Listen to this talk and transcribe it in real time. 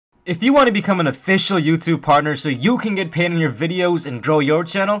If you want to become an official YouTube partner so you can get paid on your videos and grow your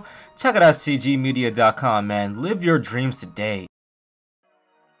channel, check out STGmedia.com, man. Live your dreams today.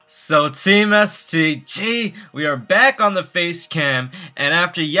 So Team STG, we are back on the FaceCam, and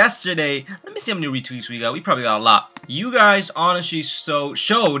after yesterday, let me see how many retweets we got. We probably got a lot. You guys honestly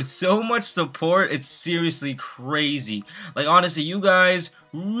showed so much support. It's seriously crazy. Like, honestly, you guys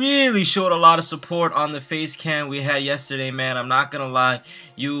really showed a lot of support on the FaceCam we had yesterday, man. I'm not gonna lie.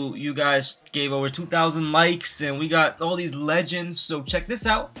 You guys gave over 2,000 likes, and we got all these legends. So check this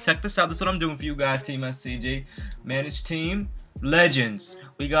out. Check this out. That's what I'm doing for you guys, Team STG. Managed team. Legends.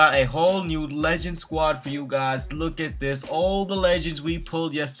 We got a whole new legend squad for you guys. Look at this. All the legends we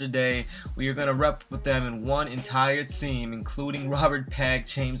pulled yesterday. We are going to rep with them in one entire team, including Robert Pack,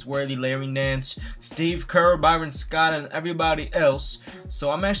 James Worthy, Larry Nance, Steve Kerr, Byron Scott, and everybody else.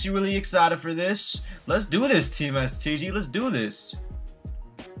 So I'm actually really excited for this. Let's do this, Team STG. Let's do this.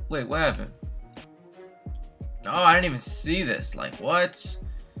 Wait, what happened? Oh, I didn't even see this. Like, what?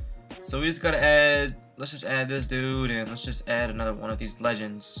 So we just got to add... Let's just add this dude, and let's just add another one of these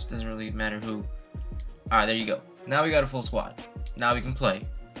legends. Doesn't really matter who. Alright, there you go. Now we got a full squad. Now we can play.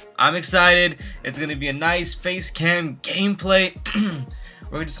 I'm excited. It's going to be a nice FaceCam gameplay.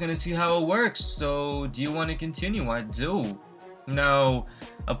 We're just going to see how it works. So, do you want to continue? I do. Now,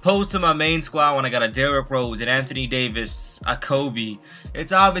 opposed to my main squad when I got a Derrick Rose, an Anthony Davis, a Kobe,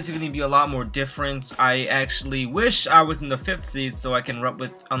 it's obviously going to be a lot more different. I actually wish I was in the 5th seed so I can rep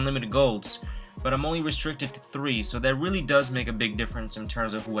with unlimited golds. But I'm only restricted to 3, so that really does make a big difference in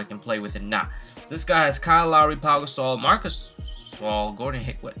terms of who I can play with and not. This guy has Kyle Lowry, Pau Gasol, Marcus Gasol, Gordon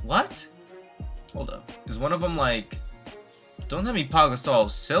Hayward. What? Hold up. Is one of them like... Don't tell me Pau Gasol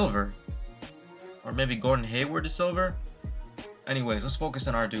is silver. Or maybe Gordon Hayward is silver? Anyways, let's focus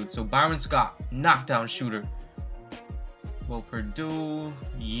on our dude. So Byron Scott, knockdown shooter. Well, Purdue...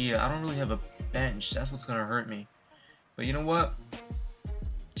 Yeah, I don't really have a bench. That's what's going to hurt me. But you know what?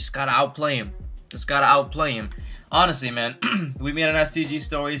 Just gotta outplay him. Just gotta outplay him. Honestly, man, we made an STG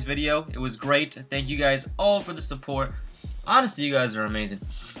Stories video. It was great. Thank you guys all for the support. Honestly, you guys are amazing.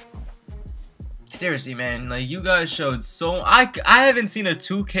 Seriously, man, like, you guys showed so... I haven't seen a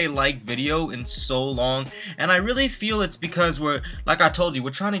 2K like video in so long, and I really feel it's because we're, like I told you,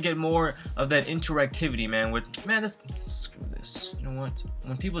 we're trying to get more of that interactivity, man. Man, screw this. You know what?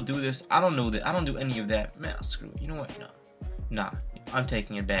 When people do this, I don't know that. I don't do any of that. Man, screw it. You know what? No. Nah. I'm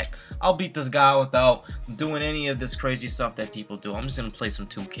taking it back. I'll beat this guy without doing any of this crazy stuff that people do. I'm just gonna play some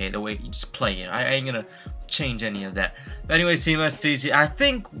 2K the way you just play it. I ain't gonna change any of that. But anyway, Team STG, I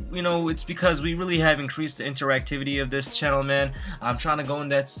think, you know, it's because we really have increased the interactivity of this channel, man. I'm trying to go in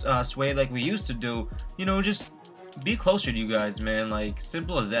that sway like we used to do. You know, just be closer to you guys, man. Like,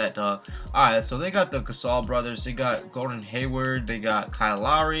 simple as that, dog. Alright, so they got the Gasol brothers. They got Gordon Hayward. They got Kyle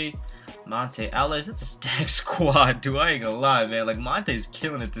Lowry. Monte Ellis. It's a stacked squad, dude. I ain't gonna lie, man. Like, Monte's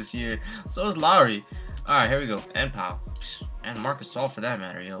killing it this year. So is Lowry. Alright, here we go. And Powell. And Marcus Gasol for that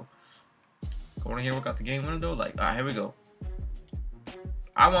matter, yo. Gordon Hayward got the game winner, though. Like, alright, here we go.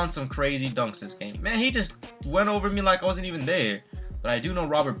 I want some crazy dunks this game. Man, he just went over me like I wasn't even there. But I do know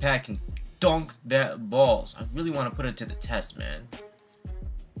Robert Pack can dunk that ball. So I really want to put it to the test, man.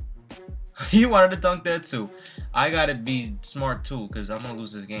 He wanted to dunk that, too. I gotta be smart, too, because I'm gonna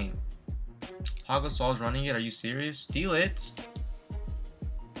lose this game. Pau Gasol's running it. Are you serious? Steal it.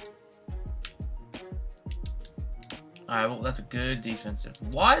 Alright, well, that's a good defensive.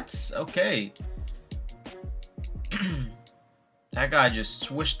 What? Okay. That guy just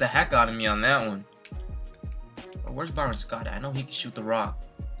swished the heck out of me on that one. Oh, where's Byron Scott at? I know he can shoot the rock.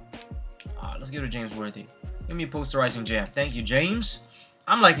 Let's give it to James Worthy. Give me a posterizing jam. Thank you, James.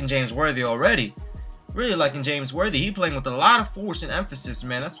 I'm liking James Worthy already. Really liking James Worthy. He playing with a lot of force and emphasis,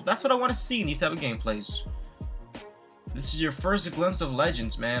 man. That's what I want to see in these type of gameplays. This is your first glimpse of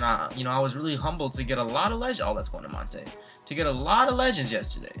legends, man. You know, I was really humbled to get a lot of legends. Oh, that's going to Monte. To get a lot of legends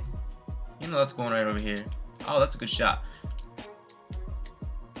yesterday. You know, that's going right over here. Oh, that's a good shot.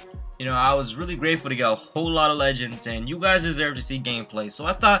 You know, I was really grateful to get a whole lot of legends, and you guys deserve to see gameplay. So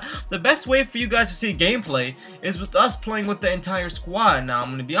I thought the best way for you guys to see gameplay is with us playing with the entire squad. Now, I'm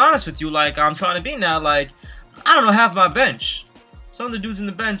going to be honest with you, like I'm trying to be now, like, I don't know half my bench. Some of the dudes in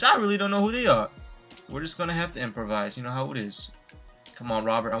the bench, I really don't know who they are. We're just going to have to improvise. You know how it is. Come on,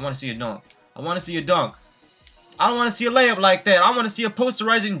 Robert. I want to see a dunk. I want to see a dunk. I don't want to see a layup like that. I want to see a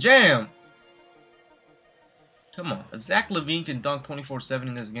posterizing jam. Come on. If Zach LaVine can dunk 24/7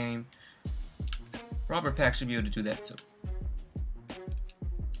 in this game, Robert Pack should be able to do that too.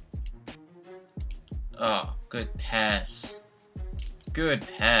 Oh, good pass. Good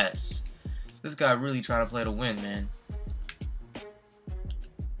pass. This guy really trying to play to win, man.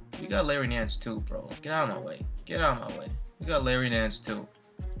 We got Larry Nance too, bro. Get out of my way. Get out of my way. We got Larry Nance too.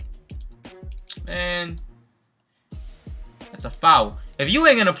 Man, that's a foul. If you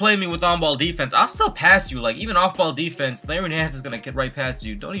ain't gonna play me with on-ball defense, I'll still pass you. Like, even off-ball defense, Larry Nance is gonna get right past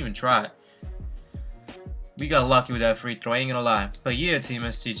you. Don't even try. We got lucky with that free throw, I ain't gonna lie. But yeah, Team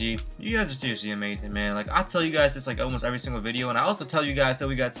STG, you guys are seriously amazing, man. Like, I tell you guys this like almost every single video, and I also tell you guys that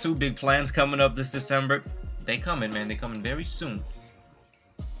we got 2 big plans coming up this December. They coming, man. They coming very soon.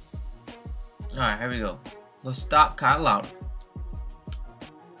 Alright, here we go. Let's stop Kyle Lowry.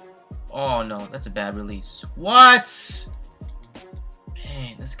 Oh no, that's a bad release. What?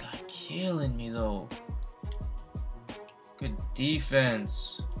 Man, this guy killing me though. Good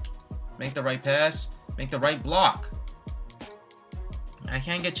defense. Make the right pass. Make the right block. I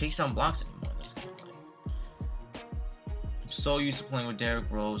can't get chased on blocks anymore in this game. I'm so used to playing with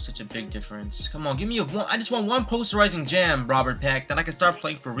Derrick Rose. Such a big difference. Come on, give me a one. I just want one posterizing jam, Robert Pack, then I can start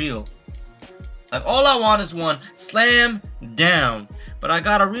playing for real. Like, all I want is one slam down. But I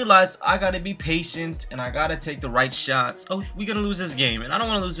gotta realize I gotta be patient and I gotta take the right shots. Oh, we're gonna lose this game, and I don't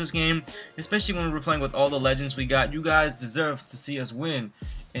want to lose this game, especially when we're playing with all the legends we got. You guys deserve to see us win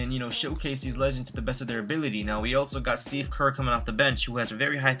and, you know, showcase these legends to the best of their ability. Now, we also got Steve Kerr coming off the bench, who has a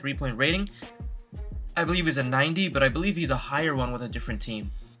very high 3-point rating. I believe he's a 90, but I believe he's a higher one with a different team.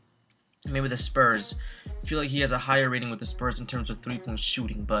 Maybe the Spurs. I feel like he has a higher rating with the Spurs in terms of 3-point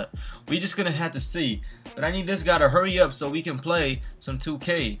shooting, but we just gonna have to see. But I need this guy to hurry up so we can play some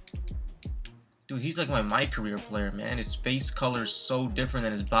 2K. Dude, he's like my career player, man. His face color is so different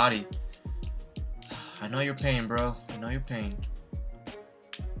than his body. I know your pain, bro. I know your pain.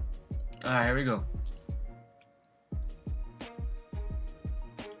 Alright, here we go.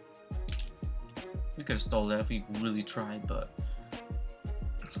 We could have stole that if we really tried, but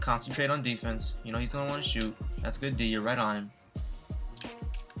concentrate on defense. You know he's gonna want to shoot. That's good D. You're right on him.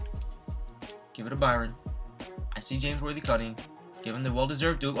 Give it to Byron. I see James Worthy cutting. Give him the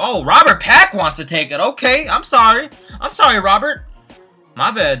well-deserved due. Oh, Robert Pack wants to take it. Okay, I'm sorry. I'm sorry, Robert.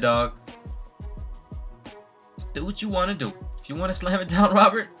 My bad, dog. Do what you want to do. If you want to slam it down,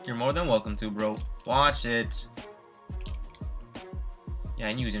 Robert, you're more than welcome to, bro. Watch it. Yeah,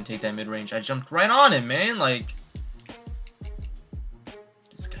 I knew he was gonna take that mid-range. I jumped right on him, man. Like,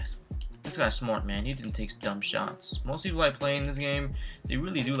 this guy's smart, man. He didn't take dumb shots. Most people I play in this game, they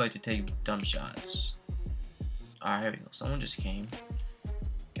really do like to take dumb shots. Alright, here we go. Someone just came.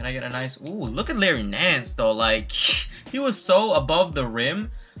 Can I get a nice... Ooh, look at Larry Nance, though. Like, he was so above the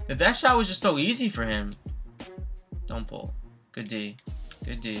rim that shot was just so easy for him. Don't pull. Good D.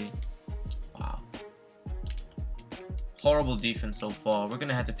 Good D. Wow. Horrible defense so far. We're going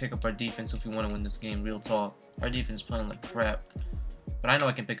to have to pick up our defense if we want to win this game. Real talk. Our defense is playing like crap. But I know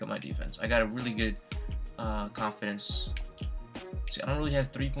I can pick up my defense. I got a really good confidence. See, I don't really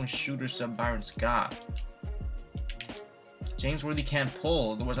have 3-point shooters sub Byron Scott. James Worthy can't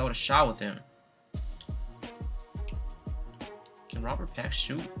pull. Otherwise, I would have shot with him. Can Robert Pack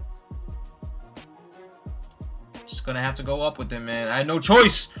shoot? Just gonna have to go up with him, man. I had no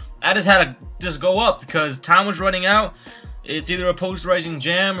choice. I just had to just go up because time was running out. It's either a posterizing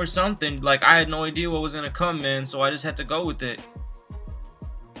jam or something. Like, I had no idea what was gonna come, man. So I just had to go with it.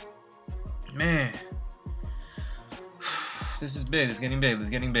 Man, this is big. It's getting big. It's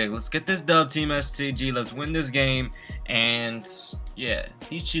getting big. Let's get this dub, Team STG. Let's win this game. And yeah,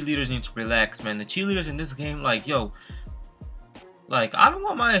 these cheerleaders need to relax, man. The cheerleaders in this game, like, yo, like, I don't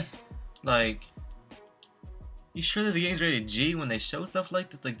want my, like, you sure this game's rated G when they show stuff like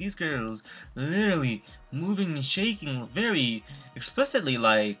this? Like, these girls literally moving and shaking very explicitly.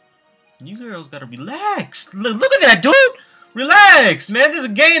 Like, you girls gotta relax. Look at that, dude. Relax, man. This is a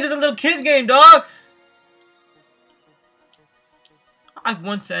game. This is a little kid's game, dog. I've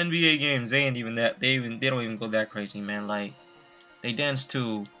went to NBA games. They ain't even that. They don't even go that crazy, man. Like, they dance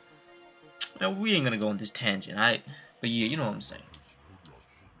to. Now, we ain't gonna go on this tangent, alright? But yeah, you know what I'm saying.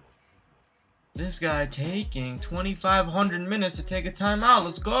 This guy taking 2,500 minutes to take a timeout.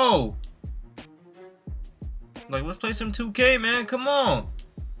 Let's go. Like, let's play some 2K, man. Come on.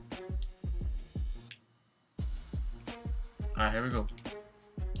 Alright, here we go.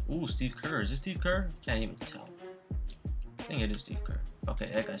 Ooh, Steve Kerr. Is this Steve Kerr? Can't even tell. I think it is Steve Kerr. Okay,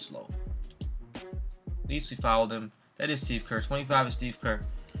 that guy's slow. At least we fouled him. That is Steve Kerr. 25 is Steve Kerr.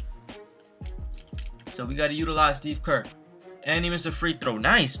 So we got to utilize Steve Kerr. And he missed a free throw.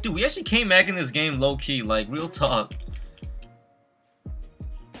 Nice. Dude, we actually came back in this game low-key. Like, real talk.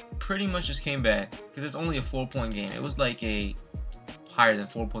 Pretty much just came back. Because it's only a 4-point game. It was like a higher than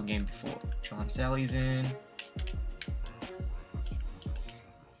 4-point game before. John Sally's in.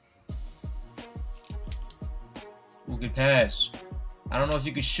 Ooh, good pass. I don't know if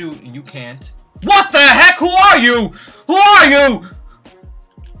you can shoot, and you can't. What the heck? Who are you? Who are you?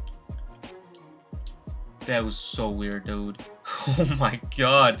 That was so weird, dude. Oh my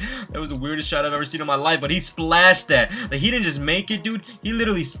god. That was the weirdest shot I've ever seen in my life, but he splashed that. Like, he didn't just make it, dude. He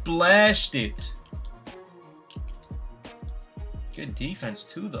literally splashed it. Good defense,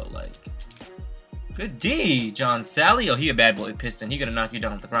 too, though. Like, good D. John Sally. Oh, he a bad boy piston. He gonna knock you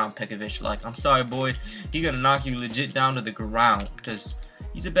down to the ground, Pekovic. Like, I'm sorry, boy. He gonna knock you legit down to the ground. Because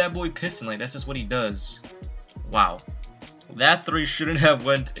he's a bad boy piston. Like, that's just what he does. Wow. That 3 shouldn't have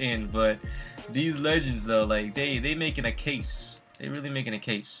went in, but these legends, though, like, they making a case. They really making a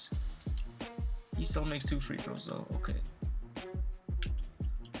case. He still makes 2 free throws, though. Okay.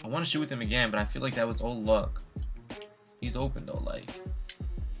 I want to shoot with him again, but I feel like that was old luck. He's open, though. Like,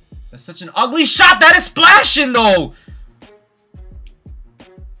 that's such an ugly shot. That is splashing, though.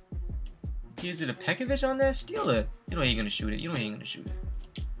 Gives it a Pekovic on that. Steal it. You know he ain't gonna shoot it. You know he ain't gonna shoot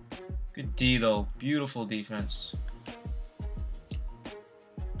it. Good D, though. Beautiful defense.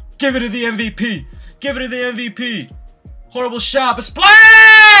 Give it to the MVP. Give it to the MVP. Horrible shot, but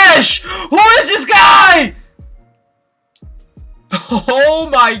splash! Who is this guy? Oh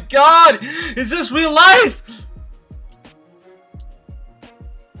my god! Is this real life?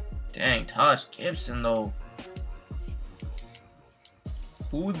 Dang, Taj Gibson, though.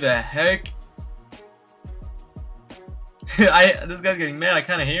 Who the heck? This guy's getting mad. I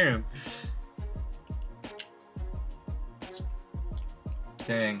kind of hear him.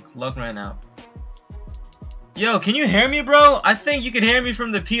 Dang, luck ran out. Yo, can you hear me, bro? I think you can hear me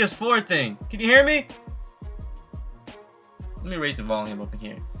from the PS4 thing. Can you hear me? Let me raise the volume up in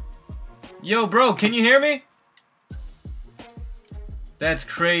here. Yo, bro, can you hear me? That's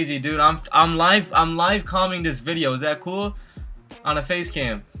crazy, dude. I'm live calming this video. Is that cool? On a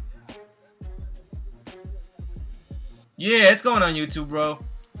FaceCam. Yeah, it's going on YouTube, bro.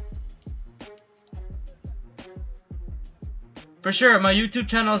 For sure, my YouTube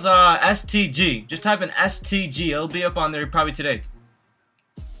channel's STG. Just type in STG. It'll be up on there probably today.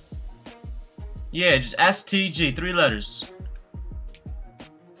 Yeah, just STG. 3 letters.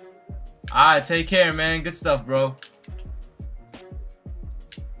 Alright, take care, man. Good stuff, bro.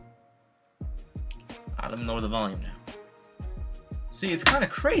 Alright, let me lower the volume now. See, it's kind of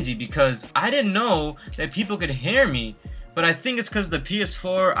crazy because I didn't know that people could hear me. But I think it's because the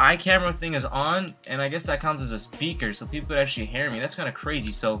PS4 iCamera thing is on, and I guess that counts as a speaker, so people could actually hear me. That's kind of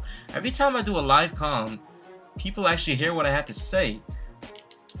crazy. So every time I do a live comm, people actually hear what I have to say.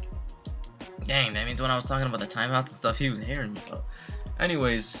 Dang, that means when I was talking about the timeouts and stuff, he was hearing me. Though.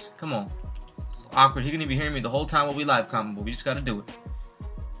 Anyways, come on. It's awkward. He couldn't be hearing me the whole time while we live comm, but we just got to do it.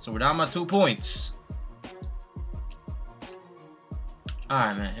 So we're down by 2 points.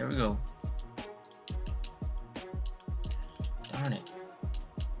 Alright, man. Here we go. Darn it.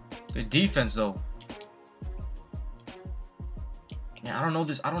 Good defense, though. Man, I don't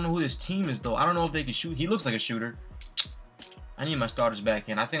know who this team is, though. I don't know if they can shoot. He looks like a shooter. I need my starters back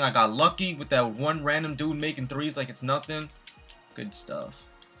in. I think I got lucky with that one random dude making 3s like it's nothing. Good stuff.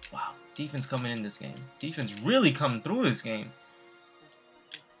 Wow. Defense coming in this game. Defense really coming through this game.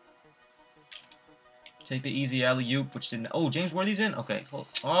 Take the easy alley-oop, which didn't... Oh, James Worthy's in? Okay.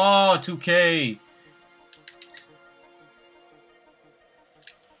 Oh, 2K.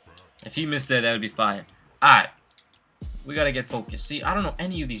 If he missed that, that would be fire. Alright. We gotta get focused. See, I don't know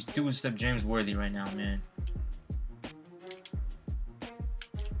any of these dudes except James Worthy right now, man.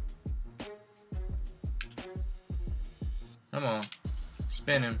 Come on.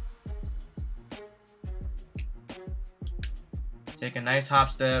 Spin him. Take a nice hop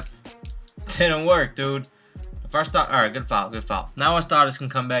step. Didn't work, dude. If our start... Alright, good foul, good foul. Now our starters can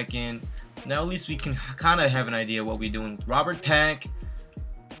come back in. Now at least we can kind of have an idea what we're doing. Robert Pack.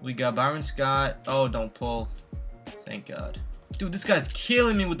 We got Byron Scott. Oh, don't pull. Thank God. Dude, this guy's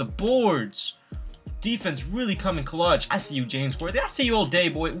killing me with the boards. Defense really coming clutch. I see you, James Worthy. I see you all day,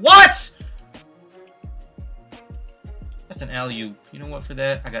 boy. What? That's an alley-oop. You know what, for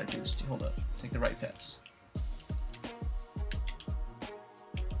that? I gotta do this. Hold up. Take the right pass.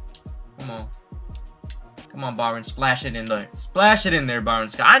 Come on. Come on, Byron. Splash it in there. Splash it in there, Byron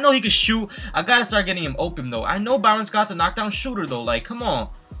Scott. I know he can shoot. I gotta start getting him open, though. I know Byron Scott's a knockdown shooter, though. Like, come on.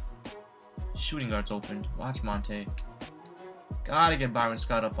 Shooting guard's open. Watch Monte. Gotta get Byron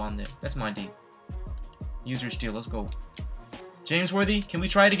Scott up on there. That's my D. Use your steal. Let's go. James Worthy, can we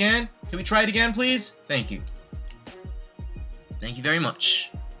try it again? Can we try it again, please? Thank you. Thank you very much.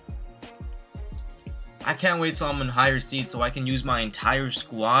 I can't wait till I'm in higher seeds so I can use my entire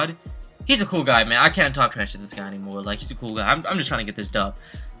squad. He's a cool guy, man. I can't talk trash to this guy anymore. Like, he's a cool guy. I'm just trying to get this dub.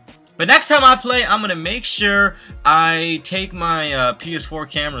 But next time I play, I'm gonna make sure I take my PS4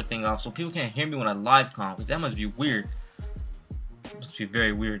 camera thing off so people can't hear me when I live com, because that must be weird. It must be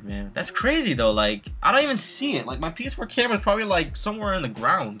very weird, man. That's crazy though. Like, I don't even see it. Like, my PS4 camera is probably like somewhere in the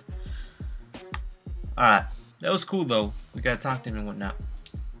ground. All right, that was cool though. We gotta talk to him and whatnot.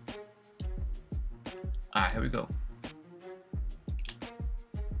 All right, here we go.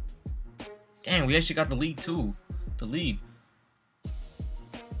 Dang, we actually got the lead too. The lead.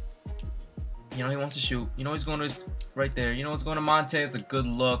 You know he wants to shoot. You know he's going to his right there. You know he's going to Monte. It's a good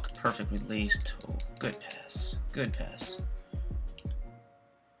look. Perfect release. Oh, good pass. Good pass.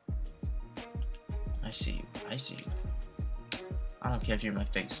 I see you. I see you. I don't care if you're in my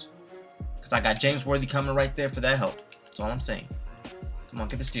face. Because I got James Worthy coming right there for that help. That's all I'm saying. Come on,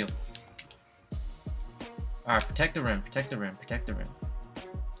 get the steal. Alright, protect the rim. Protect the rim. Protect the rim.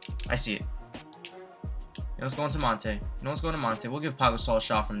 I see it. You know what's going to Monte. You know what's going to Monte. We'll give Pau Gasol a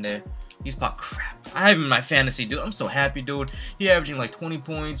shot from there. He's pop crap. I have him in my fantasy, dude. I'm so happy, dude. He's averaging like 20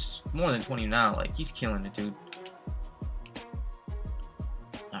 points, more than 20 now. Like, he's killing it, dude.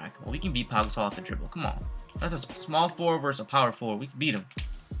 Alright, come on. We can beat Pau Gasol off the dribble. Come on. That's a small forward versus a power forward. We can beat him.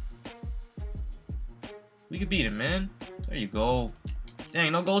 We can beat him, man. There you go.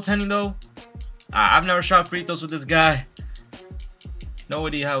 Dang, no goaltending, though. I've never shot free throws with this guy. No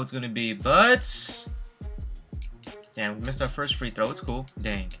idea how it's going to be, but... Damn, we missed our first free throw. It's cool.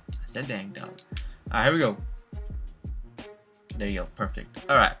 Dang. I said dang, dog. Alright, here we go. There you go. Perfect.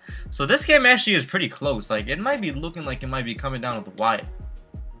 Alright. So this game actually is pretty close. Like, it might be looking like it might be coming down to the wire.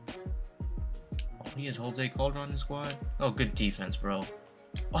 Oh, he has Jose Calderon in the squad. Oh, good defense, bro.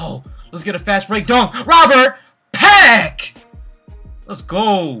 Oh, let's get a fast break dunk. Robert Peck! Let's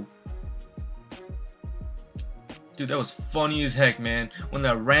go. Dude, that was funny as heck, man. When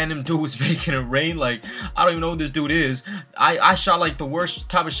that random dude was making it rain, like, I don't even know who this dude is. I shot like the worst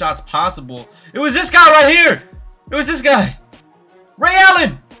type of shots possible. It was this guy right here. It was this guy. Ray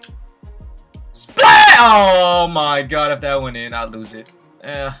Allen. Splat! Oh my god, if that went in, I'd lose it.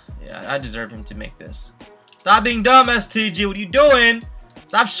 Yeah, I deserve him to make this. Stop being dumb, STG. What are you doing?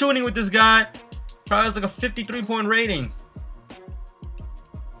 Stop shooting with this guy. Probably has like a 53-point rating.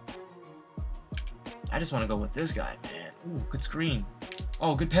 I just want to go with this guy, man. Ooh, good screen.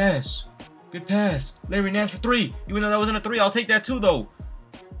 Oh, good pass. Good pass. Larry Nance for 3. Even though that wasn't a 3, I'll take that too, though.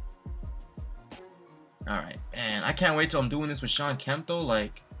 Alright, man. I can't wait till I'm doing this with Sean Kemp, though.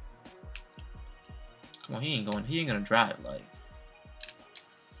 Like, come on, he ain't gonna drive. Like,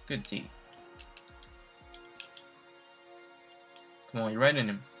 good T. Come on, you're right in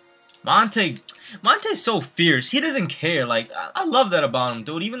him. Monte's so fierce. He doesn't care. Like, I love that about him,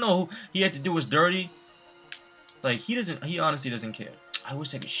 dude. Even though he had to do was dirty, like, he honestly doesn't care. I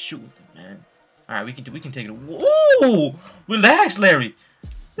wish I could shoot with him, man. All right, we can take it. Ooh, relax, Larry.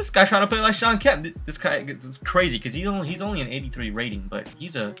 This guy trying to play like Sean Kemp. This guy is crazy because he's only an 83 rating, but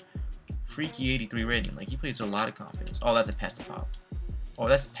he's a freaky 83 rating. Like, he plays with a lot of confidence. Oh, that's a pass to Pau. Oh,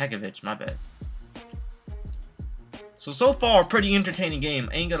 that's Pekovic. My bad. So far, pretty entertaining game.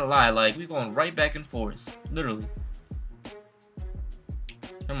 Ain't gonna lie, like, we're going right back and forth. Literally.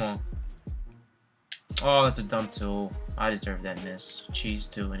 Come on. Oh, that's a dumb two. I deserve that miss. Cheese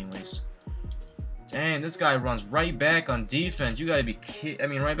too, anyways. Dang, this guy runs right back on defense. You gotta be kidding. I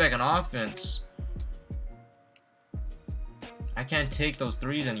mean, right back on offense. I can't take those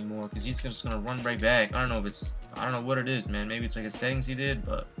threes anymore because he's just gonna run right back. I don't know what it is, man. Maybe it's like a settings he did,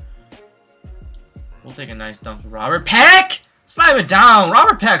 but we'll take a nice dunk. Robert Peck! Slide it down.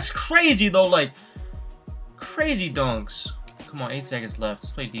 Robert Peck's crazy, though. Like, crazy dunks. Come on, 8 seconds left.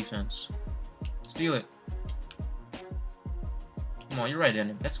 Let's play defense. Steal it. Come on, you're right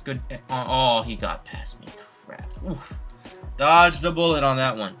in it. That's good. Oh, he got past me. Crap. Oof. Dodged a bullet on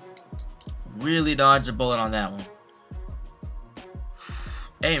that one. Really dodged a bullet on that one.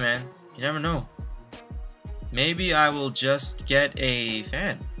 Hey, man. You never know. Maybe I will just get a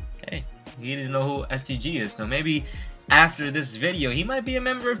fan. Hey. He didn't know who STG is, so maybe after this video, he might be a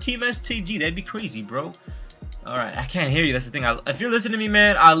member of Team STG. That'd be crazy, bro. Alright, I can't hear you. That's the thing. If you're listening to me,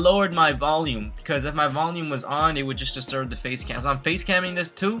 man, I lowered my volume. Because if my volume was on, it would just disturb the face cam. So I'm face camming this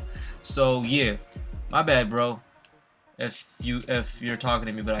too. So, yeah. My bad, bro. If you're talking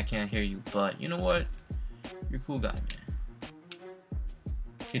to me, but I can't hear you. But, you know what? You're a cool guy, man.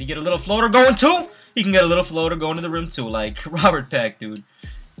 Can he get a little floater going too? He can get a little floater going to the rim too. Like, Robert Peck, dude.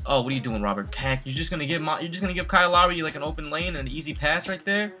 Oh, what are you doing, Robert Peck? You're just gonna give Kyle Lowry like an open lane and an easy pass right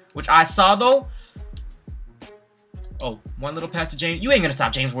there, which I saw though. Oh, one little pass to James. You ain't gonna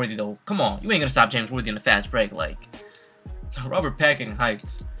stop James Worthy though. Come on, you ain't gonna stop James Worthy in a fast break. Like, Robert Peck getting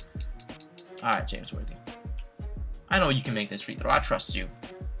hyped. All right, James Worthy. I know you can make this free throw. I trust you.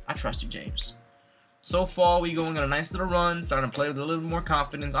 I trust you, James. So far, we going on a nice little run, starting to play with a little bit more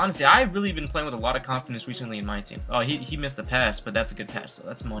confidence. Honestly, I've really been playing with a lot of confidence recently in my team. Oh, he missed a pass, but that's a good pass, so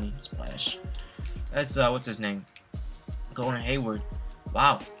that's money. Splash. That's, what's his name? Gordon Hayward.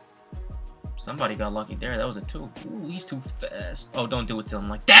 Wow. Somebody got lucky there. That was a 2. Ooh, he's too fast. Oh, don't do it to him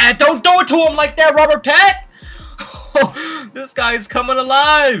like that. Don't do it to him like that, Robert Peck. Oh, this guy is coming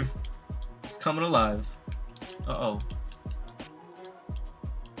alive. He's coming alive. Uh-oh.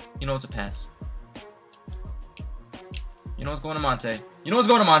 You know it's a pass. You know what's going to Monte. You know what's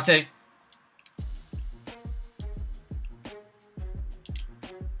going to Monte.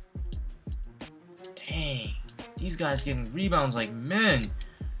 Dang. These guys getting rebounds like men.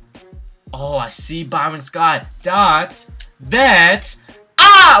 Oh, I see Byron Scott. Dot. That.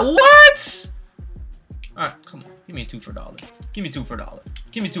 Ah, what? Alright, come on. Give me a 2 for $1. Give me 2 for $1.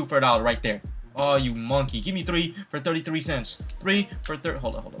 Give me 2 for $1 right there. Oh, you monkey. Give me 3 for 33 cents. 3 for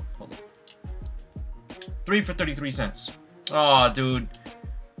hold on. 3 for 33 cents. Oh, dude.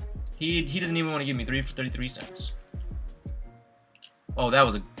 He doesn't even want to give me 3 for 33 cents. Oh, that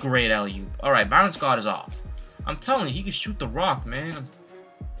was a great alley-oop. Alright, Byron Scott is off. I'm telling you, he can shoot the rock, man.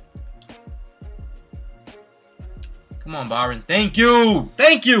 Come on, Byron. Thank you.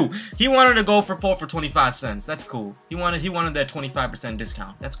 Thank you. He wanted to go for 4 for 25 cents. That's cool. He wanted that 25%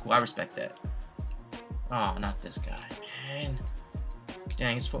 discount. That's cool. I respect that. Oh, not this guy, man.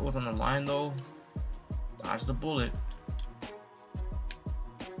 Dang, his foot was on the line though. Dodge the bullet.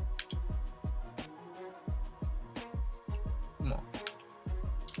 Come on.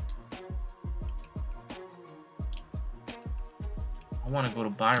 I want to go to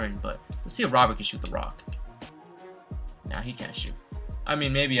Byron, but let's see if Robert can shoot the rock. Nah, he can't shoot. I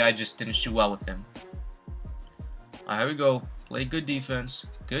mean, maybe I just didn't shoot well with him. Alright, here we go. Play good defense.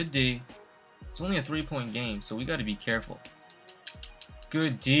 Good D. It's only a 3-point game, so we got to be careful.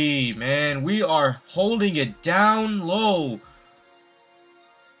 Good D, man. We are holding it down low.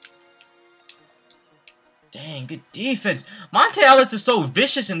 Dang, good defense. Monte Ellis is so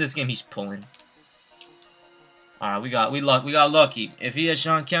vicious in this game. He's pulling. Alright, we got lucky. If he had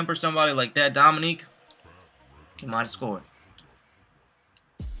Sean Kemp or somebody like that, Dominique, he might have scored.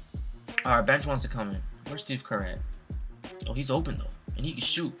 Alright, bench wants to come in. Where's Steve Kerr at? Oh, he's open though. And he can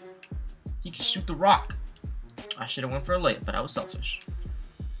shoot. He can shoot the rock. I should have went for a layup, but I was selfish.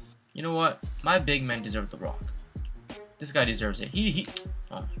 You know what? My big men deserve the rock. This guy deserves it.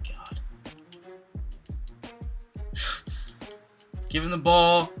 Oh my god. Give him the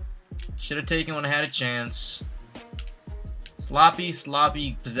ball. Should have taken when I had a chance.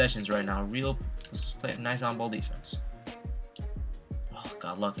 Sloppy possessions right now. Let's just play a nice on-ball defense. Oh,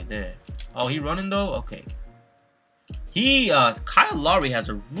 got lucky there. Oh, he running though? Okay. Kyle Lowry has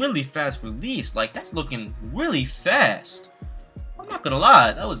a really fast release. Like, that's looking really fast. I'm not gonna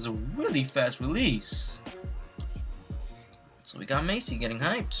lie, that was a really fast release. So we got Macy getting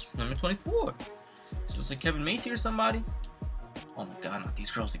hyped. Number 24. Is this like Kevin Macy or somebody? Oh my god, not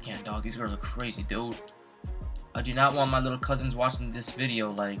these girls again, dog. These girls are crazy, dude. I do not want my little cousins watching this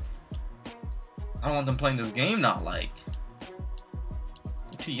video, like... I don't want them playing this game now, like...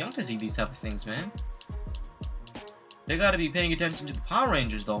 They're too young to see these type of things, man. They gotta be paying attention to the Power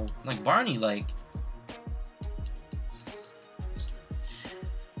Rangers, though. Like Barney, like...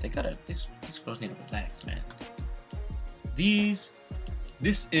 They gotta... These girls need to relax, man.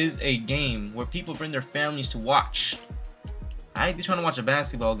 This is a game where people bring their families to watch. They're trying to watch a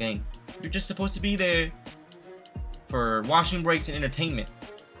basketball game. You're just supposed to be there for washing breaks and entertainment.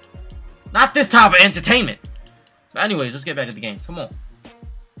 Not this type of entertainment! But anyways, let's get back to the game. Come on.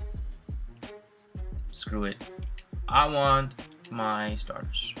 Screw it. I want my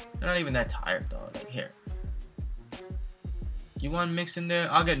starters. They're not even that tired, though. Like, here. You want Mix in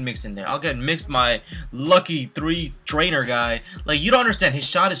there? I'll get Mix in there. I'll get Mix, my lucky 3 trainer guy. Like, you don't understand. His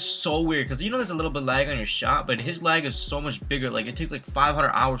shot is so weird. Because you know there's a little bit lag on your shot. But his lag is so much bigger. Like, it takes like 500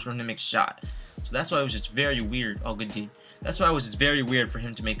 hours for him to make shot. So that's why it was just very weird. Oh, good D. That's why it was just very weird for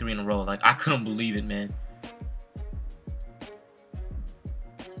him to make 3 in a row. Like, I couldn't believe it, man.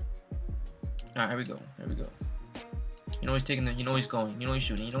 Alright, here we go. Here we go. You know he's taking the... You know he's going. You know he's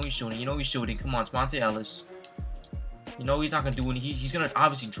shooting. You know he's shooting. You know he's shooting. Come on, it's Monte Ellis. You know he's not going to do anything. He's going to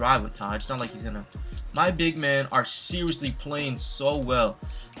obviously drive with Todd. It's not like he's going to... My big men are seriously playing so well.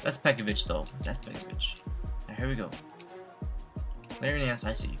 That's Pekovic, though. That's Pekovic. Now, here we go. Larry Nance,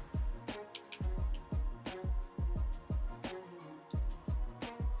 I see you.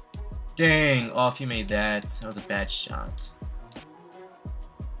 Dang, off he made that. That was a bad shot.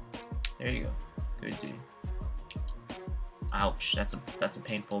 There you go. Good D. Ouch, that's a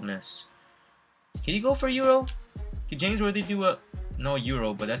painful miss. Can he go for a Euro? Can James Worthy do a... No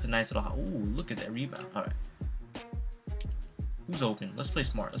Euro, but that's a nice little. Ooh, look at that rebound. All right. Who's open? Let's play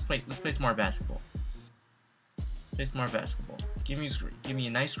smart. Let's play smart basketball. Play smart basketball. Give me a screen. Give me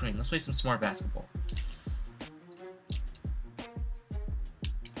a nice screen. Let's play some smart basketball.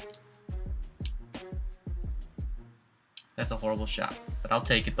 That's a horrible shot, but I'll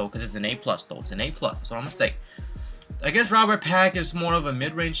take it though, because it's an A+ though. It's an A+. That's what I'm gonna say. I guess Robert Pack is more of a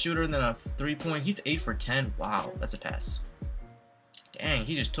mid-range shooter than a 3-point. He's 8 for 10. Wow, that's a pass. Dang,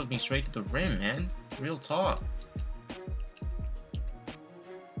 he just took me straight to the rim, man. Real talk.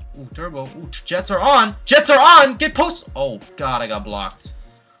 Ooh, turbo. Ooh, Jets are on. Jets are on. Get post. Oh God, I got blocked.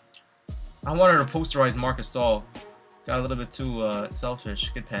 I wanted to posterize Marcus Saul. Got a little bit too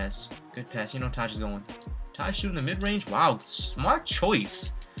selfish. Good pass. Good pass. You know Taj is going. Taj shooting the mid-range. Wow, smart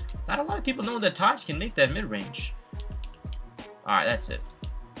choice. Not a lot of people know that Taj can make that mid-range. All right, that's it.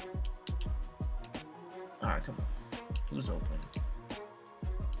 All right, come on. Who's open?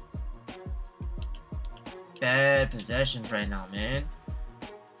 Bad possessions right now, man.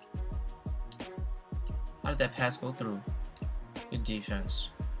 How did that pass go through? Good defense.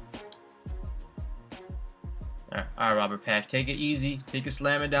 All right, Robert Pack, take it easy. Take a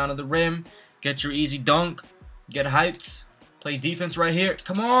slam it down to the rim. Get your easy dunk. Get hyped. Play defense right here.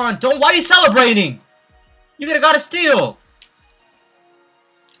 Come on, don't. Why are you celebrating? You could have got a steal.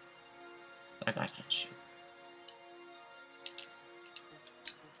 That guy can't shoot.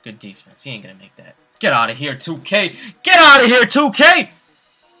 Good defense. He ain't gonna make that. Get out of here, 2K. Get out of here, 2K.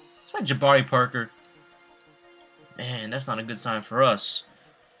 It's like Jabari Parker. Man, that's not a good sign for us.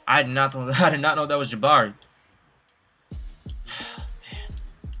 I did not know that was Jabari. Man.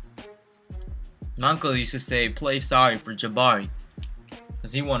 My uncle used to say, play sorry for Jabari.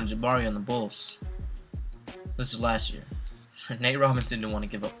 Because he wanted Jabari on the Bulls. This was last year. Nate Robinson didn't want to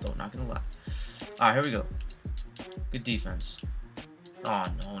give up, though. Not going to lie. Alright, here we go. Good defense. Oh,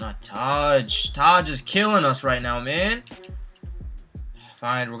 no, not Taj. Taj is killing us right now, man.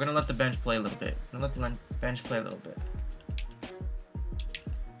 Fine, we're going to let the bench play a little bit. We're going to let the bench play a little bit.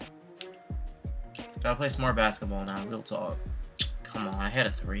 Gotta play smart basketball now, real talk. Come on, I had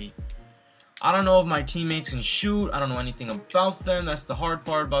a 3. I don't know if my teammates can shoot. I don't know anything about them. That's the hard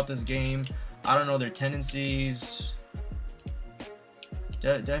part about this game. I don't know their tendencies.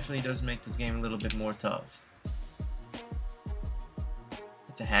 Definitely does make this game a little bit more tough.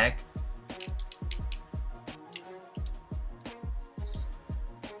 It's a hack.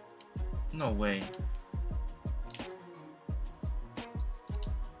 No way.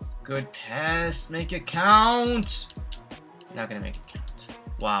 Good pass. Make it count. Not gonna make it count.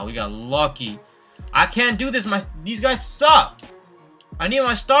 Wow, we got lucky. I can't do this. These guys suck. I need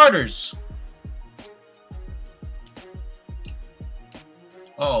my starters.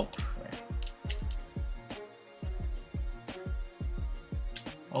 Oh, crap.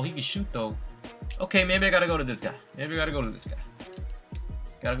 Oh, he can shoot, though. Okay, maybe I gotta go to this guy. Maybe I gotta go to this guy.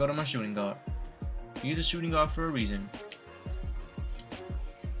 Gotta go to my shooting guard. He's a shooting guard for a reason.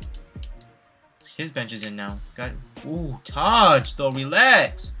 His bench is in now. Got. Ooh, Taj, though.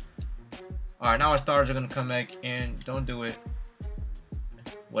 Relax. Alright, now our starters are gonna come back in. Don't do it.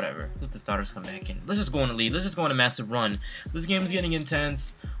 Whatever. Let the starters come back in. Let's just go on a lead. Let's just go on a massive run. This game is getting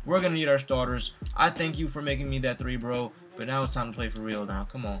intense. We're gonna need our starters. I thank you for making me that 3, bro. But now it's time to play for real now.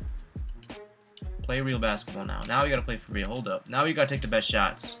 Come on. Play real basketball now. Now we gotta play for real. Hold up. Now we gotta take the best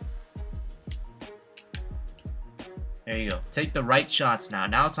shots. There you go. Take the right shots now.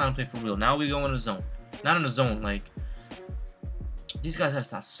 Now it's time to play for real. Now we go in the zone. Not in the zone, like. These guys gotta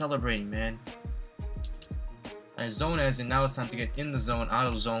stop celebrating, man. Zone as in now it's time to get in the zone, out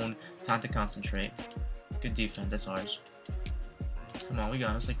of zone, time to concentrate. Good defense, that's ours. Come on, we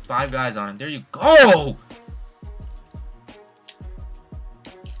got us like 5 guys on him. There you go!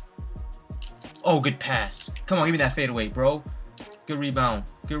 Oh, good pass. Come on, give me that fadeaway, bro. Good rebound.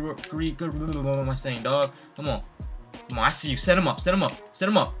 Good, what am I saying, dog? Come on. Come on, I see you. Set him up, set him up, set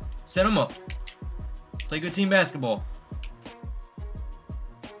him up, set him up. Play good team basketball.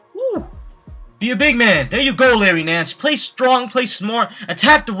 Woo! Be a big man. There you go, Larry Nance. Play strong, play smart,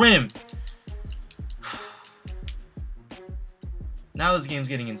 attack the rim. Now this game's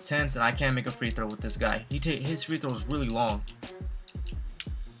getting intense, and I can't make a free throw with this guy. His free throw is really long.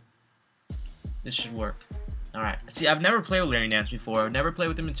 This should work. Alright. See, I've never played with Larry Nance before. I've never played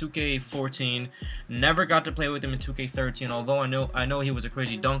with him in 2K14. Never got to play with him in 2K13, although I know he was a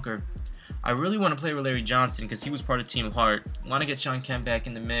crazy dunker. I really want to play with Larry Johnson because he was part of Team Heart. Want to get Sean Kemp back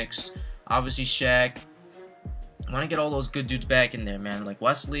in the mix. Obviously, Shaq. I want to get all those good dudes back in there, man. Like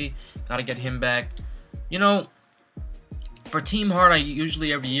Wesley. Got to get him back. You know, For Team Hard, I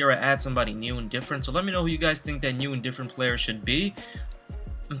usually every year I add somebody new and different. So let me know who you guys think that new and different player should be.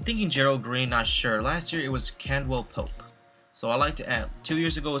 I'm thinking Gerald Green, not sure. Last year it was Candwell Pope. So I like to add. 2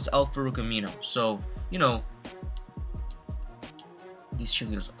 years ago it was Al-Farouq Amino. So, you know, these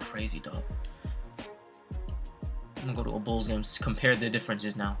cheerleaders are crazy, dog. I'm gonna go to a Bulls game, compare the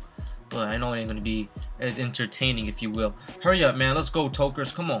differences now. But I know it ain't gonna be as entertaining, if you will. Hurry up, man. Let's go,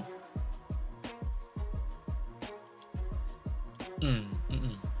 Tokers. Come on.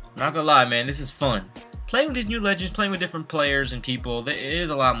 Not gonna lie, man. This is fun. Playing with these new legends, playing with different players and people, it is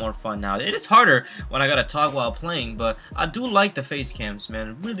a lot more fun now. It is harder when I gotta talk while playing, but I do like the face cams,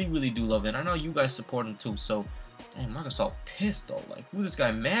 man. Really, really do love it. I know you guys support them too, so... Damn, Marcus all pissed, though. Like, who this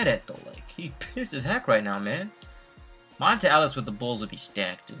guy mad at, though? Like, he pissed as heck right now, man. Monte Ellis with the Bulls would be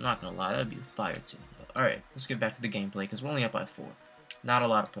stacked, dude. Not gonna lie, that'd be fire, too. Alright, let's get back to the gameplay, because we're only up by 4. Not a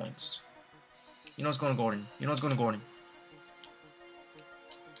lot of points. You know what's going to Gordon. You know what's going to Gordon.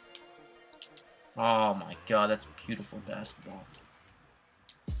 Oh my god, that's beautiful basketball.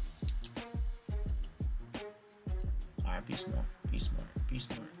 Alright, be smart. Be smart. Be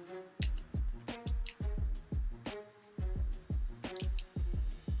smart.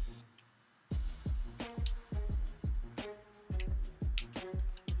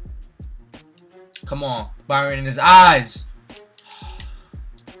 Come on, Byron in his eyes.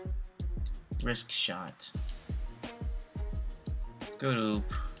 Risk shot. Good oop.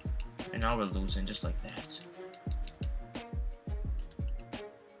 And now we're losing just like that.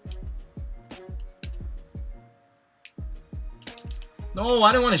 No,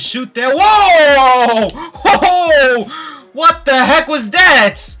 I didn't want to shoot that. Whoa! Whoa! What the heck was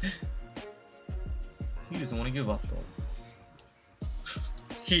that? He doesn't want to give up though.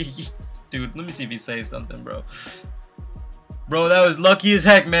 Dude, let me see if he's saying something, bro. Bro, that was lucky as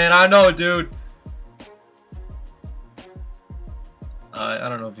heck, man. I know, dude. I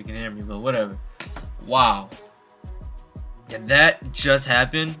don't know if you can hear me, but whatever. Wow. Yeah, that just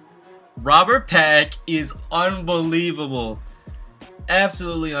happened. Robert Pack is unbelievable.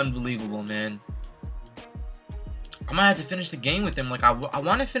 Absolutely unbelievable, man. I might have to finish the game with him. Like, I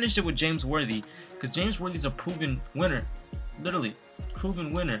want to finish it with James Worthy, because James Worthy's a proven winner. Literally,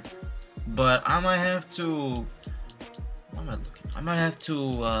 proven winner. But I might have to... What am I looking? I might have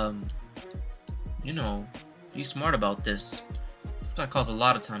to, you know, be smart about this. This guy calls a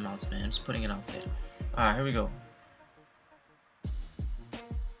lot of timeouts, man. Just putting it out there. Alright, here we go.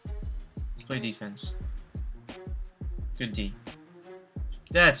 Let's play defense. Good D.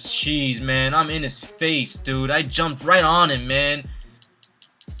 That's cheese, man. I'm in his face, dude. I jumped right on him, man.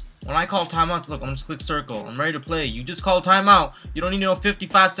 When I call timeout, look, I'm just click circle. I'm ready to play. You just call timeout. You don't need to know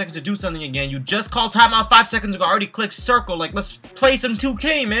 55 seconds to do something again. You just called timeout 5 seconds ago. I already clicked circle. Like, let's play some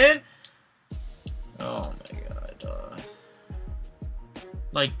 2K, man. Oh, my God.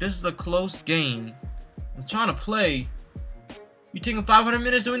 Like, this is a close game. I'm trying to play. You're taking 500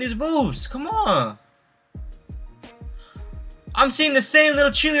 minutes doing these moves. Come on. I'm seeing the same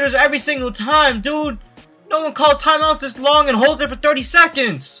little cheerleaders every single time, dude. No one calls timeouts this long and holds it for 30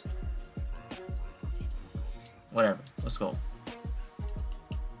 seconds. Whatever. Let's go.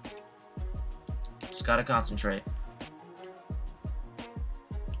 Just gotta concentrate.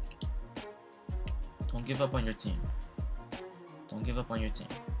 Don't give up on your team. Don't give up on your team.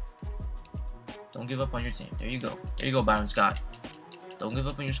 Don't give up on your team. There you go. There you go, Byron Scott. Don't give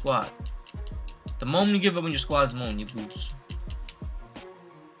up on your squad. The moment you give up on your squad is the moment you lose.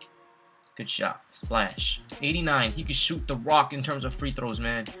 Good shot. Splash. 89. He can shoot the rock in terms of free throws,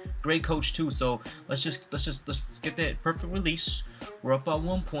 man. Great coach too. So let's get that perfect release. We're up by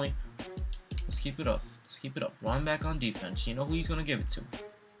 1 point. Let's keep it up. Let's keep it up. Run back on defense. You know who he's gonna give it to.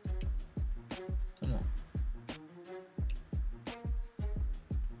 Come on.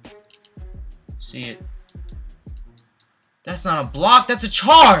 See it. That's not a block. That's a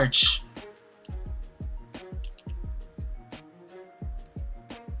charge.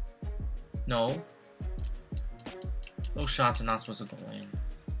 No. Those shots are not supposed to go in.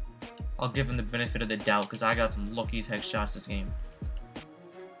 I'll give him the benefit of the doubt because I got some lucky as heck shots this game.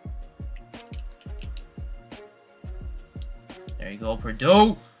 There you go,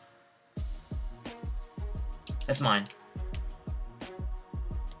 Purdue. That's mine.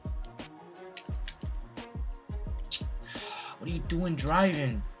 What are you doing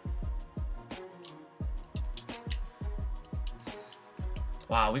driving?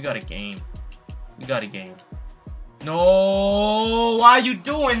 Wow, we got a game. We got a game. No, why are you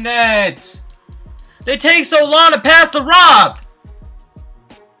doing that? They take so long to pass the rock.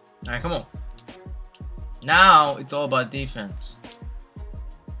 Alright, come on. Now it's all about defense.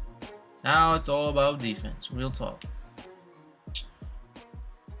 Now it's all about defense. Real talk.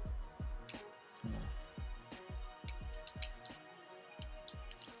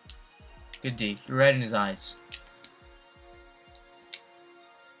 Good D. You're right in his eyes.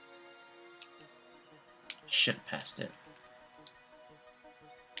 Should have passed it.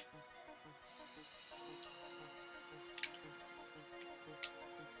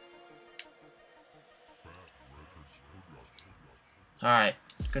 Alright.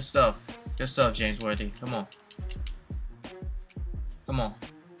 Good stuff. Good stuff, James Worthy. Come on. Come on.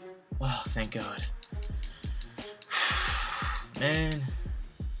 Oh, thank God. Man.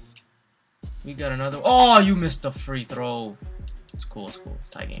 We got another. Oh, you missed a free throw. It's cool, it's cool.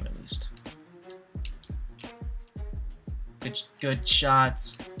 Tie game at least. Good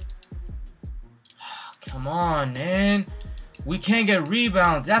shots. Come on, man. We can't get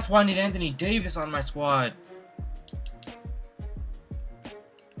rebounds. That's why I need Anthony Davis on my squad.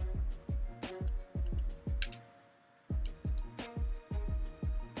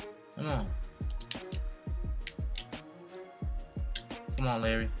 Come on. Come on,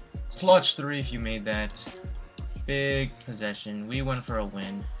 Larry. Clutch 3 if you made that. Big possession. We went for a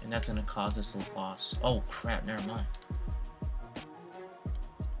win, and that's gonna cause us a loss. Oh crap, never mind.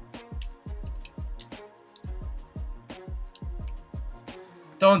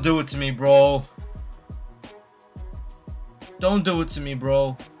 Don't do it to me, bro. Don't do it to me,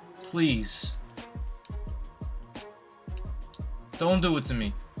 bro. Please. Don't do it to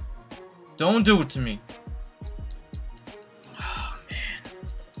me. Don't do it to me. Oh, man.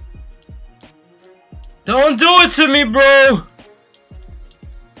 Don't do it to me, bro.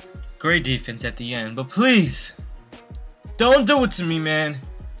 Great defense at the end, but please. Don't do it to me, man.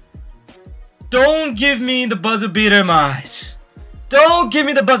 Don't give me the buzzer beater in my eyes. Don't give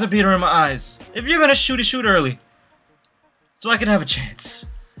me the buzzer beater in my eyes. If you're gonna shoot early. So I can have a chance.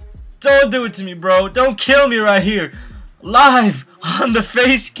 Don't do it to me, bro. Don't kill me right here. Live on the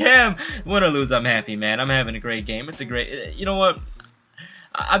FaceCam. Win or lose, I'm happy, man. I'm having a great game. It's a great... You know what?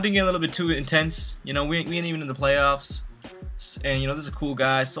 I've been getting a little bit too intense. You know, we ain't even in the playoffs. And, you know, this is a cool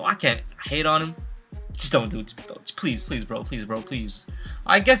guy, so I can't hate on him. Just don't do it to me, though. Please, please, bro. Please, bro. Please.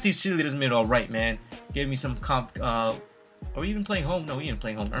 I guess these cheerleaders made it all right, man. Gave me some comp... Are we even playing home? No, we ain't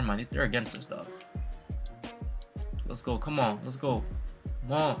playing home. Never mind. They're against us, dog. Let's go. Come on. Let's go.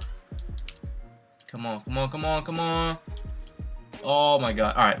 Come on. Come on. Come on. Come on. Come on. Oh my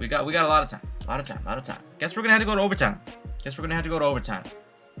God. All right. We got a lot of time. A lot of time. Guess we're gonna have to go to overtime.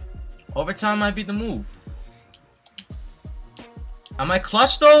 Overtime might be the move. Am I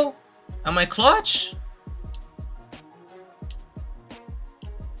clutch though? Am I clutch?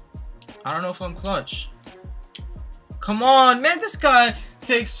 I don't know if I'm clutch. Come on, man, this guy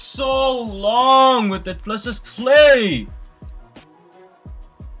takes so long with it. Let's just play.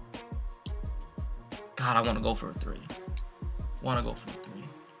 God, I want to go for a 3. Oh my God.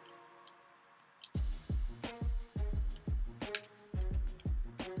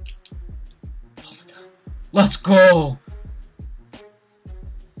 Let's go.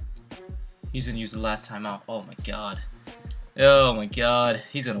 He's going to use the last timeout. Oh my God. Oh my God.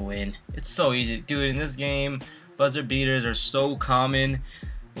 He's going to win. It's so easy. Dude, in this game... Buzzer beaters are so common.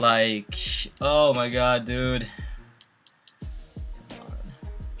 Like, oh my God, dude.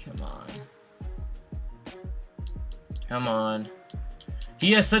 Come on. Come on.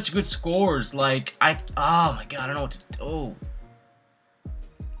 He has such good scores. Like, oh my God, I don't know what to do. Oh.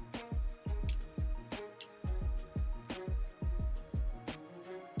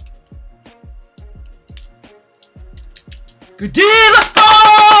 Good D, let's go!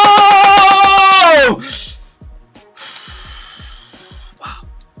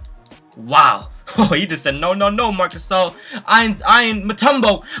 Wow. Oh, he just said, no, Marcus. So, I ain't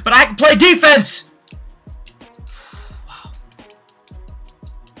Matumbo, but I can play defense. Wow.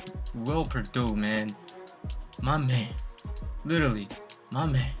 Will Purdue, man. My man. Literally, my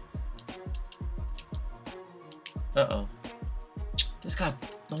man. Uh-oh. This guy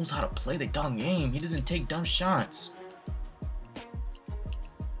knows how to play the dumb game. He doesn't take dumb shots.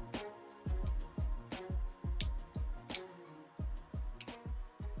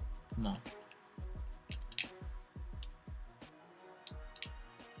 Come on.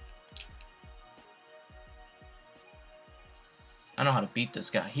 I know how to beat this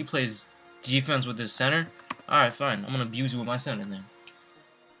guy. He plays defense with his center. Alright, fine. I'm gonna abuse you with my center then.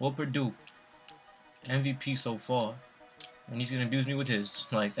 Will Purdue. MVP so far. And he's gonna abuse me with his.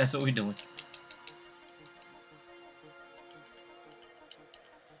 Like, that's what we're doing.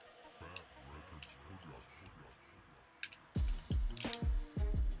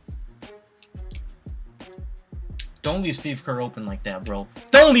 Don't leave Steve Kerr open like that, bro.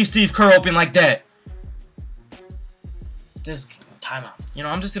 Don't leave Steve Kerr open like that. Just timeout. You know,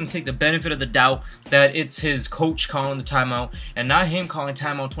 I'm just going to take the benefit of the doubt that it's his coach calling the timeout and not him calling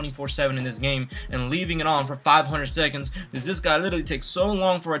timeout 24/7 in this game and leaving it on for 500 seconds because this guy literally takes so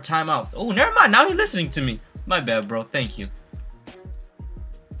long for a timeout. Oh, never mind. Now he's listening to me. My bad, bro. Thank you.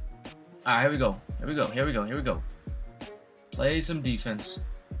 Alright, here we go. Here we go. Here we go. Here we go. Play some defense.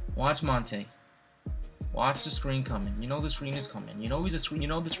 Watch Monte. Watch the screen coming. You know the screen is coming. You know he's a screen. You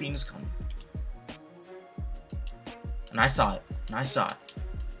know the screen is coming. And I saw it. And I saw it.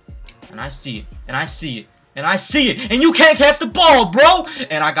 And I see it. And I see it. And I see it. And you can't catch the ball, bro.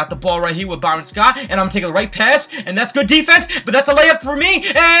 And I got the ball right here with Byron Scott. And I'm taking the right pass. And that's good defense. But that's a layup for me.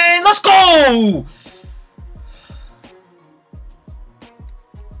 And let's go.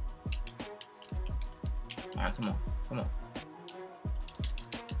 Alright, come on. Come on.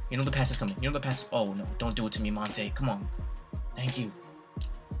 You know the pass is coming. You know the pass. Oh, no. Don't do it to me, Monte. Come on. Thank you.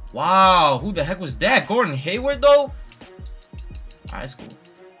 Wow. Who the heck was that? Gordon Hayward, though? Alright, it's cool.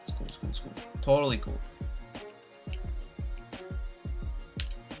 It's cool, it's cool, it's cool. Totally cool.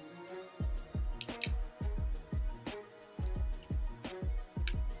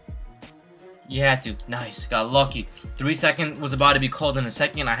 You had to. Nice. Got lucky. 3 seconds was about to be called in a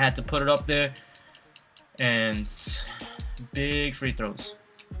second. I had to put it up there. And big free throws.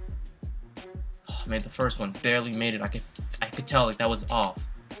 Oh, made the first one. Barely made it. I could tell like that was off.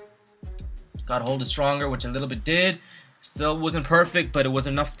 Gotta hold it stronger, which a little bit did. Still wasn't perfect, but it was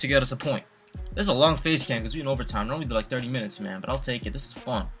enough to get us a point. This is a long face cam because we're in overtime. Normally they're like 30 minutes, man, but I'll take it. This is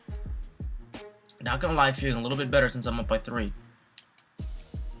fun. Not gonna lie, feeling a little bit better since I'm up by 3.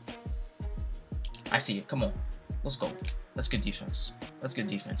 I see it. Come on. Let's go. That's good defense. That's good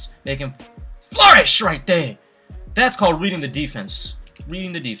defense. Make him flourish right there. That's called reading the defense.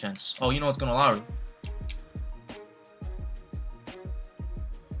 Reading the defense. Oh, you know what's gonna allow it.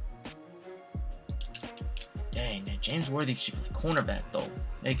 Dang, man. James Worthy should be cornerback, though.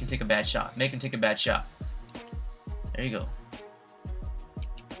 Make him take a bad shot. Make him take a bad shot. There you go.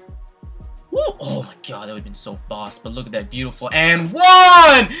 Woo! Oh, my God. That would have been so boss. But look at that. Beautiful. And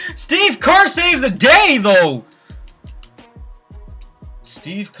one! Steve Kerr saves a day, though.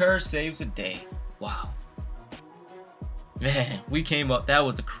 Steve Kerr saves a day. Wow. Man, we came up. That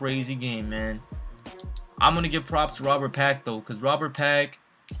was a crazy game, man. I'm going to give props to Robert Pack, though, because Robert Pack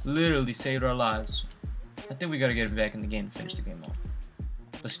literally saved our lives. I think we got to get him back in the game to finish the game off.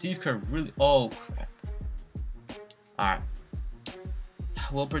 But Steve Kerr really... Oh, crap. Alright.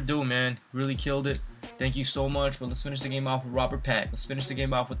 Well, Purdue, man. Really killed it. Thank you so much. But let's finish the game off with Robert Pack. Let's finish the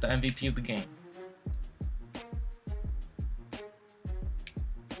game off with the MVP of the game.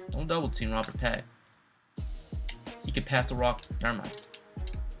 Don't double team Robert Pack. He could pass the rock. Never mind.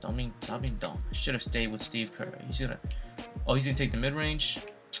 Stop being dumb. I should have stayed with Steve Kerr. He should have... Oh, he's going to take the mid-range.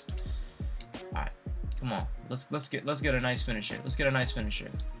 Alright. Come on. Let's get a nice finish here. Let's get a nice finish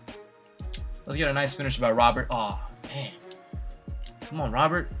here. Let's get a nice finish by Robert. Oh, man. Come on,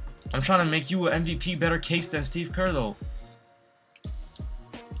 Robert. I'm trying to make you an MVP better case than Steve Kerr, though.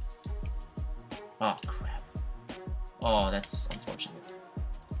 Oh, crap. Oh, that's unfortunate.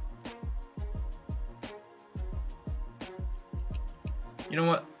 You know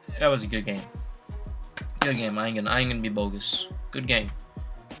what? That was a good game. Good game. I ain't gonna be bogus. Good game.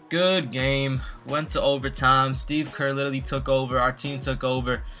 Good game. Went to overtime. Steve Kerr literally took over. Our team took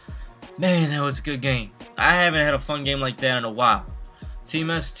over. Man, that was a good game. I haven't had a fun game like that in a while.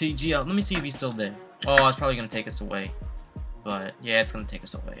 TheRealSTG. Let me see if he's still there. Oh, it's probably gonna take us away. But yeah, it's gonna take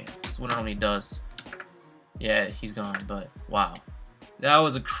us away. That's what it normally does. Yeah, he's gone. But wow, that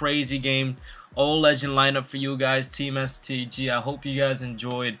was a crazy game. Old legend lineup for you guys. TheRealSTG. I hope you guys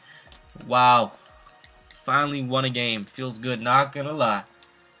enjoyed. Wow, finally won a game. Feels good. Not gonna lie.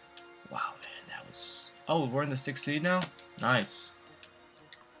 Wow, man, that was. Oh, we're in the 6th seed now. Nice.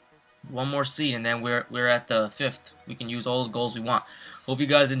 One more seed, and then we're at the 5th. We can use all the goals we want. Hope you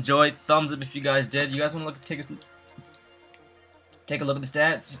guys enjoyed. Thumbs up if you guys did. You guys want to take a look at the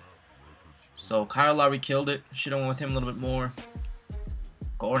stats. So Kyle Lowry killed it. Should have went with him a little bit more.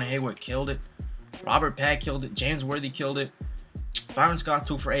 Gordon Hayward killed it. Robert Pack killed it. James Worthy killed it. Byron Scott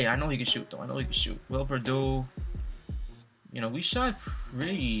 2 for 8. I know he can shoot though. I know he can shoot. Will Purdue. You know, we shot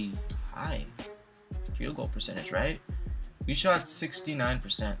pretty high field goal percentage, right? We shot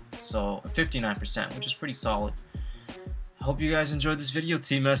 69%, so 59%, which is pretty solid. I hope you guys enjoyed this video,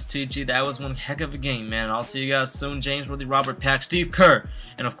 TheRealSTG. That was one heck of a game, man. I'll see you guys soon. James Worthy, Robert Pack, Steve Kerr,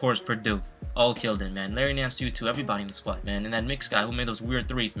 and of course Purdue. All killed it, man. Larry Nance, you too. Everybody in the squad, man. And that mix guy who made those weird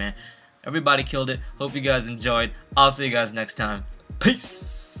threes, man. Everybody killed it. Hope you guys enjoyed. I'll see you guys next time.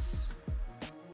 Peace.